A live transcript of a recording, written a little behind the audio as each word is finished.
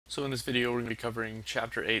So in this video we're going to be covering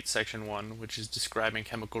Chapter 8, Section 1, which is describing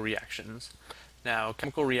chemical reactions. Now,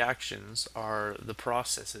 chemical reactions are the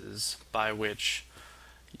processes by which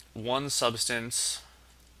one substance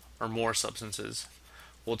or more substances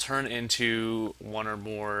will turn into one or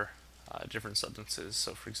more different substances.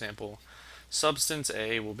 So for example, substance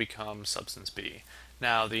A will become substance B.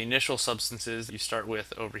 Now, the initial substances that you start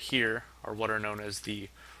with over here are what are known as the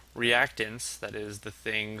reactants, that is, the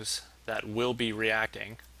things that will be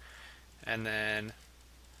reacting. And then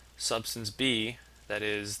substance B, that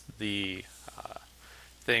is the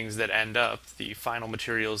things that end up, the final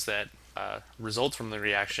materials that result from the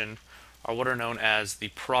reaction, are what are known as the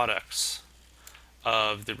products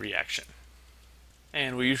of the reaction.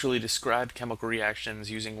 And we usually describe chemical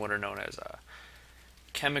reactions using what are known as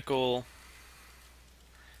chemical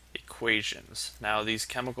equations. Now, these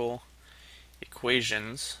chemical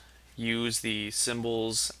equations use the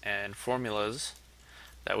symbols and formulas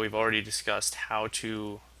that we've already discussed how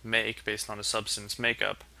to make based on a substance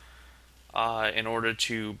makeup in order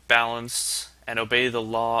to balance and obey the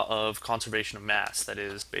law of conservation of mass. That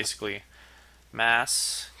is, basically,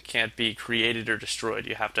 mass can't be created or destroyed.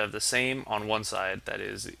 You have to have the same on one side, that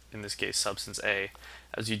is, in this case, substance A,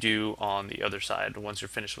 as you do on the other side once you're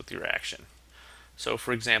finished with your reaction. So,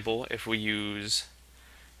 for example, if we use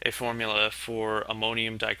a formula for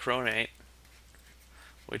ammonium dichromate,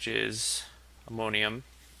 which is ammonium,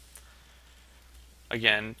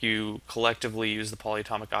 again, you collectively use the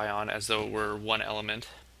polyatomic ion as though it were one element.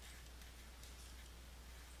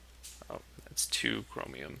 Oh, that's 2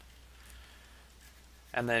 chromium.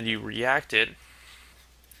 And then you react it,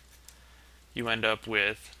 you end up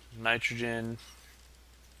with nitrogen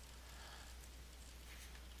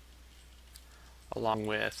along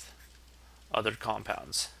with other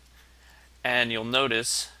compounds. And you'll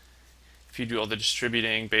notice, if you do all the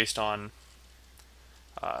distributing based on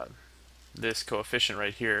this coefficient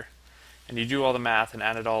right here, and you do all the math and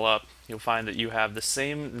add it all up, you'll find that you have the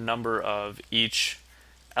same number of each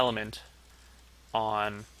element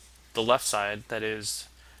on the left side, that is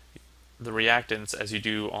the reactants, as you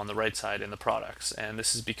do on the right side in the products. And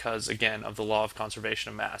this is because, again, of the law of conservation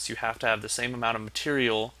of mass. You have to have the same amount of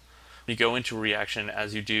material when you go into a reaction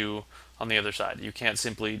as you do on the other side. You can't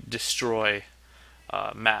simply destroy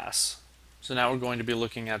mass. So now we're going to be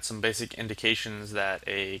looking at some basic indications that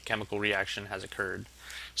a chemical reaction has occurred.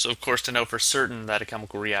 So of course, to know for certain that a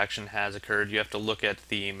chemical reaction has occurred, you have to look at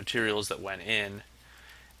the materials that went in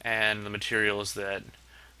and the materials that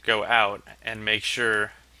go out and make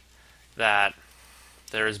sure that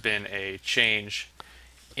there has been a change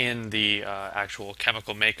in the actual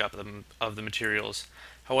chemical makeup of the materials.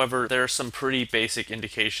 However, there are some pretty basic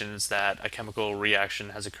indications that a chemical reaction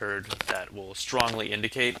has occurred that will strongly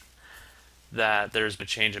indicate that there's been a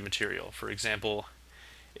change in material. For example,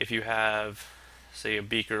 if you have, say, a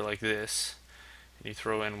beaker like this, and you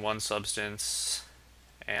throw in one substance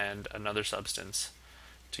and another substance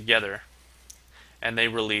together, and they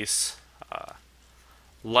release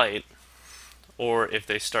light, or if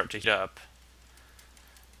they start to heat up,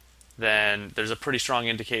 then there's a pretty strong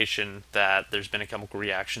indication that there's been a chemical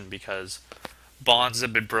reaction, because bonds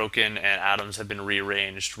have been broken and atoms have been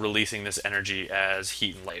rearranged, releasing this energy as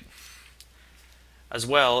heat and light. As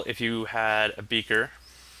well, if you had a beaker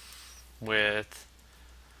with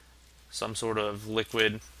some sort of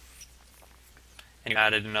liquid and you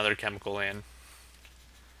added another chemical in,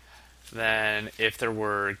 then if there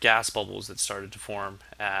were gas bubbles that started to form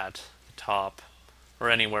at the top or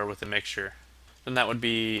anywhere with the mixture, then that would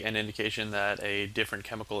be an indication that a different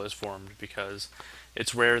chemical is formed, because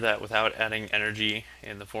it's rare that without adding energy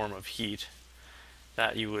in the form of heat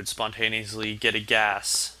that you would spontaneously get a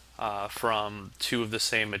gas from two of the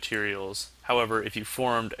same materials. However, if you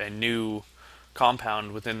formed a new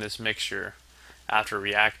compound within this mixture after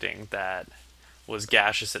reacting that was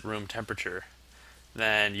gaseous at room temperature,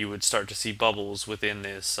 then you would start to see bubbles within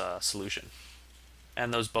this solution.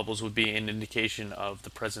 And those bubbles would be an indication of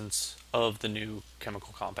the presence of the new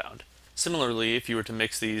chemical compound. Similarly, if you were to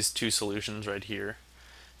mix these two solutions right here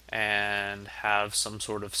and have some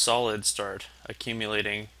sort of solid start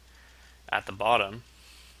accumulating at the bottom,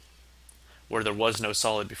 where there was no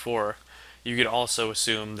solid before, you could also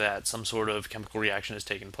assume that some sort of chemical reaction has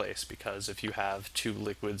taken place, because if you have two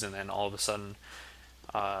liquids and then all of a sudden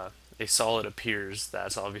a solid appears,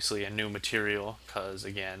 that's obviously a new material, because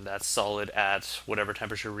again, that's solid at whatever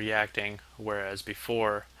temperature reacting, whereas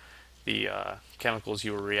before the chemicals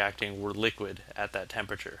you were reacting were liquid at that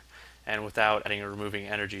temperature. And without adding or removing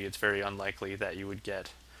energy, it's very unlikely that you would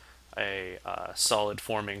get a solid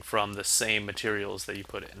forming from the same materials that you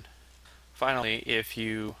put in. Finally, if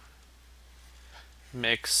you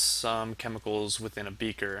mix some chemicals within a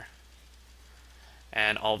beaker,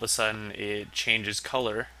 and all of a sudden it changes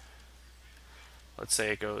color. Let's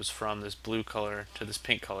say it goes from this blue color to this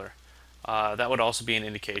pink color. That would also be an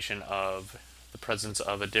indication of the presence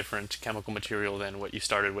of a different chemical material than what you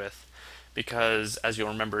started with, because as you'll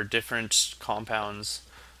remember, different compounds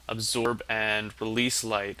absorb and release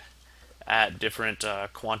light at different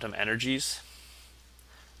quantum energies,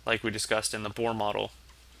 like we discussed in the Bohr model.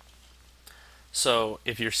 So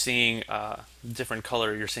if you're seeing a different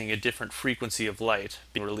color, you're seeing a different frequency of light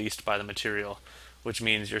being released by the material, which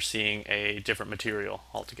means you're seeing a different material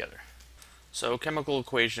altogether. So chemical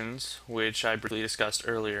equations, which I briefly discussed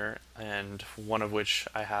earlier, and one of which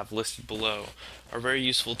I have listed below, are very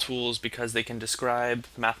useful tools because they can describe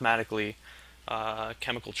mathematically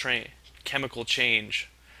chemical change.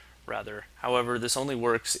 However, this only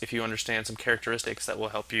works if you understand some characteristics that will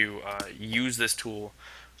help you use this tool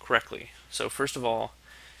correctly. So first of all,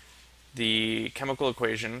 the chemical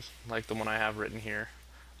equation, like the one I have written here,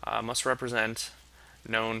 must represent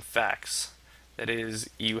known facts. That is,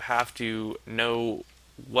 you have to know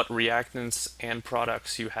what reactants and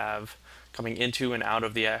products you have coming into and out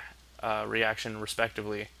of the reaction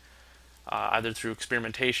respectively, either through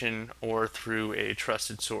experimentation or through a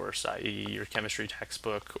trusted source, i.e. your chemistry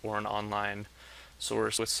textbook or an online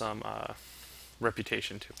source with some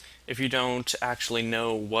reputation to. If you don't actually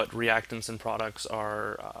know what reactants and products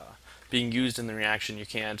are being used in the reaction, you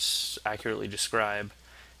can't accurately describe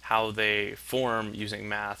how they form using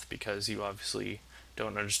math, because you obviously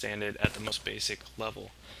don't understand it at the most basic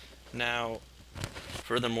level. Now,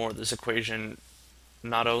 furthermore, this equation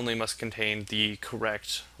not only must contain the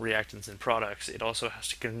correct reactants and products, it also has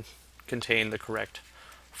to contain the correct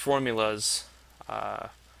formulas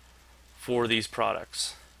for these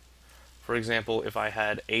products. For example, if I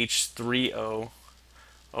had H3O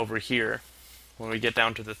over here, when we get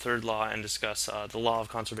down to the third law and discuss the law of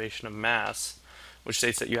conservation of mass, which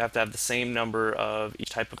states that you have to have the same number of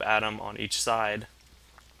each type of atom on each side,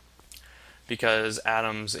 because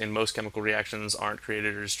atoms in most chemical reactions aren't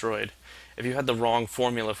created or destroyed. If you had the wrong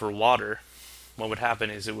formula for water, what would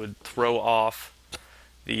happen is it would throw off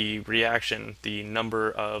the reaction, the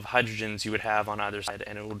number of hydrogens you would have on either side,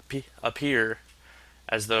 and it would appear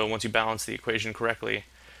as though, once you balance the equation correctly,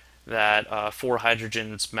 that 4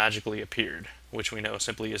 hydrogens magically appeared, which we know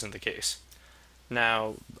simply isn't the case.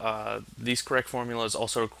 Now, these correct formulas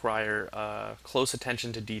also require close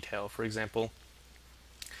attention to detail. For example,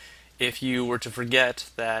 if you were to forget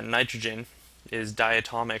that nitrogen is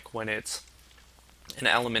diatomic when it's an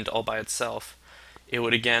element all by itself, it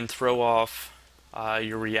would again throw off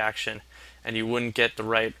your reaction, and you wouldn't get the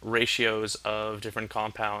right ratios of different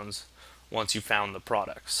compounds once you found the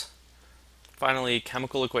products. Finally,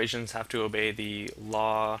 chemical equations have to obey the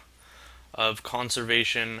law of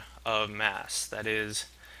conservation of mass. That is,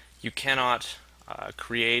 you cannot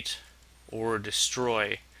create or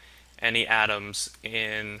destroy any atoms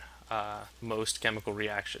in most chemical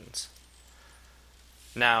reactions.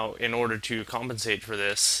 Now, in order to compensate for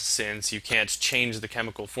this, since you can't change the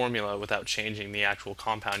chemical formula without changing the actual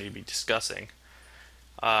compound you'd be discussing,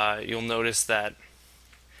 you'll notice that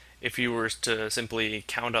if you were to simply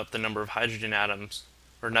count up the number of hydrogen atoms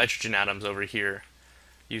or nitrogen atoms over here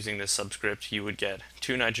using this subscript, you would get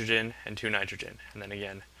 2 nitrogen and 2 nitrogen, and then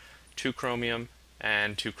again 2 chromium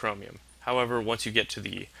and 2 chromium. However, once you get to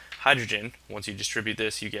the hydrogen, once you distribute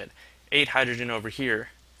this, you get 8 hydrogen over here,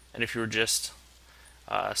 and if you were just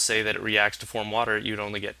say that it reacts to form water, you'd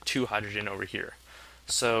only get 2 hydrogen over here.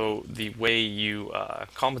 So the way you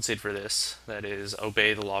compensate for this, that is,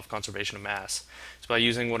 obey the law of conservation of mass, is by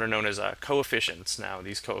using what are known as coefficients. Now,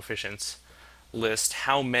 these coefficients list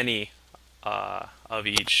how many of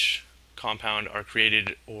each compound are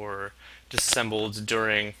created or disassembled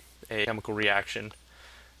during a chemical reaction.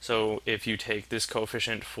 So if you take this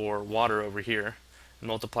coefficient for water over here and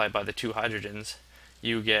multiply it by the 2 hydrogens,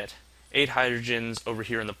 you get 8 hydrogens over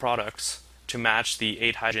here in the products to match the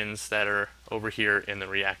 8 hydrogens that are over here in the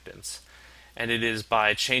reactants. And it is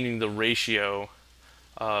by changing the ratio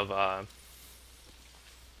of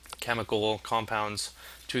chemical compounds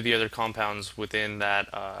to the other compounds within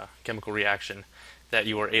that chemical reaction that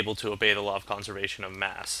you are able to obey the law of conservation of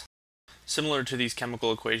mass. Similar to these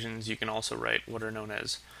chemical equations, you can also write what are known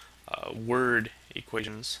as word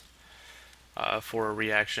equations for a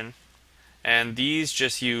reaction, and these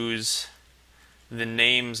just use the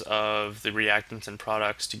names of the reactants and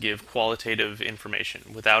products to give qualitative information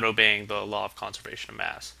without obeying the law of conservation of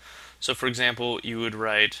mass. So for example, you would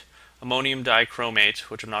write ammonium dichromate,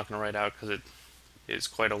 which I'm not going to write out because it is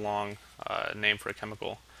quite a long name for a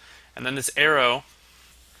chemical, and then this arrow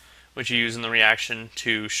which you use in the reaction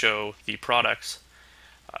to show the products,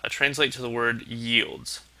 translate to the word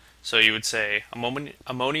yields. So you would say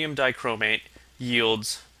ammonium dichromate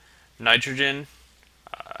yields nitrogen,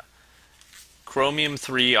 chromium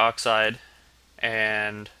 3 oxide,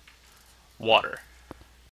 and water.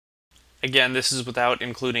 Again, this is without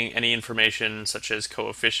including any information such as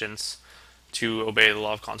coefficients to obey the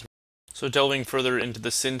law of conservation. So delving further into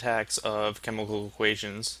the syntax of chemical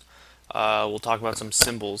equations, we'll talk about some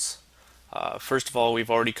symbols. First of all,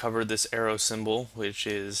 we've already covered this arrow symbol, which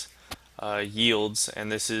is yields,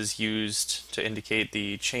 and this is used to indicate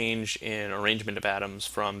the change in arrangement of atoms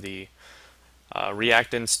from the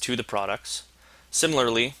reactants to the products.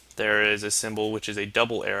 Similarly, there is a symbol which is a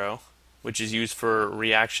double arrow, which is used for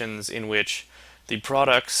reactions in which the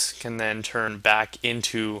products can then turn back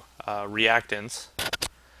into reactants.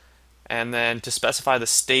 And then to specify the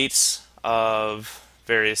states of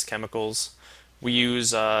various chemicals, we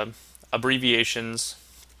use abbreviations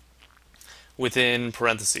within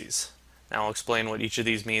parentheses. Now I'll explain what each of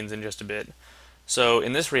these means in just a bit. So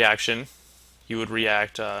in this reaction, you would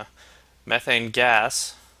react methane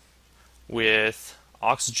gas with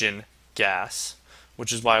oxygen gas,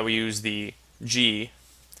 which is why we use the G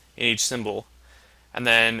in each symbol. And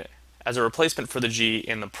then as a replacement for the G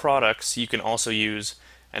in the products, you can also use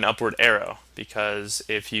an upward arrow, because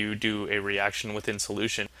if you do a reaction within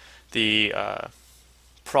solution, the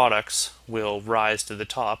products will rise to the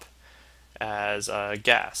top as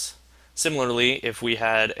gas. Similarly, if we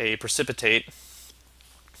had a precipitate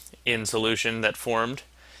in solution that formed,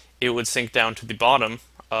 it would sink down to the bottom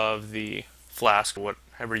of the flask, or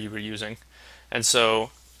whatever you were using. And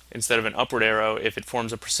so instead of an upward arrow, if it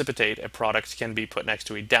forms a precipitate, a product can be put next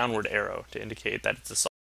to a downward arrow to indicate that it's a solid.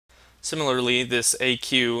 Similarly, this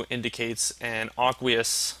AQ indicates an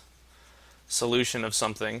aqueous solution of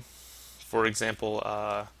something. For example,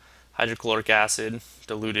 hydrochloric acid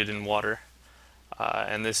diluted in water.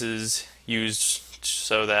 And this is used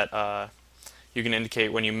so that you can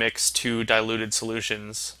indicate when you mix two diluted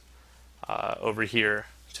solutions over here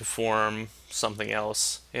to form something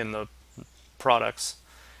else in the products.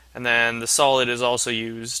 And then the solid is also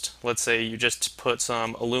used. Let's say you just put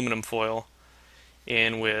some aluminum foil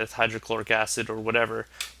in with hydrochloric acid or whatever.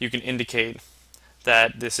 You can indicate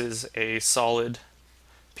that this is a solid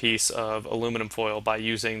piece of aluminum foil by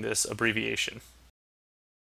using this abbreviation.